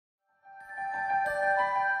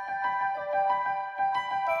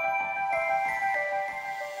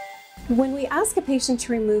When we ask a patient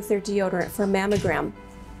to remove their deodorant for a mammogram,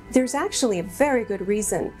 there's actually a very good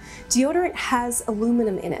reason. Deodorant has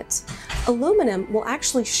aluminum in it. Aluminum will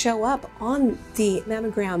actually show up on the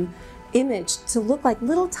mammogram image to look like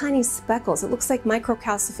little tiny speckles. It looks like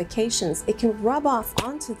microcalcifications. It can rub off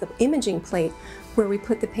onto the imaging plate where we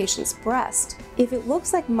put the patient's breast. If it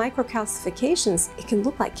looks like microcalcifications, it can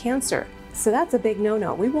look like cancer. So that's a big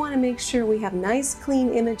no-no. We want to make sure we have nice,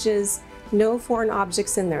 clean images, no foreign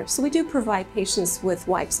objects in there. So we do provide patients with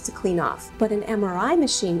wipes to clean off. But an MRI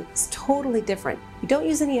machine is totally different. You don't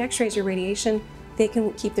use any x-rays or radiation, they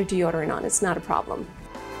can keep their deodorant on. It's not a problem.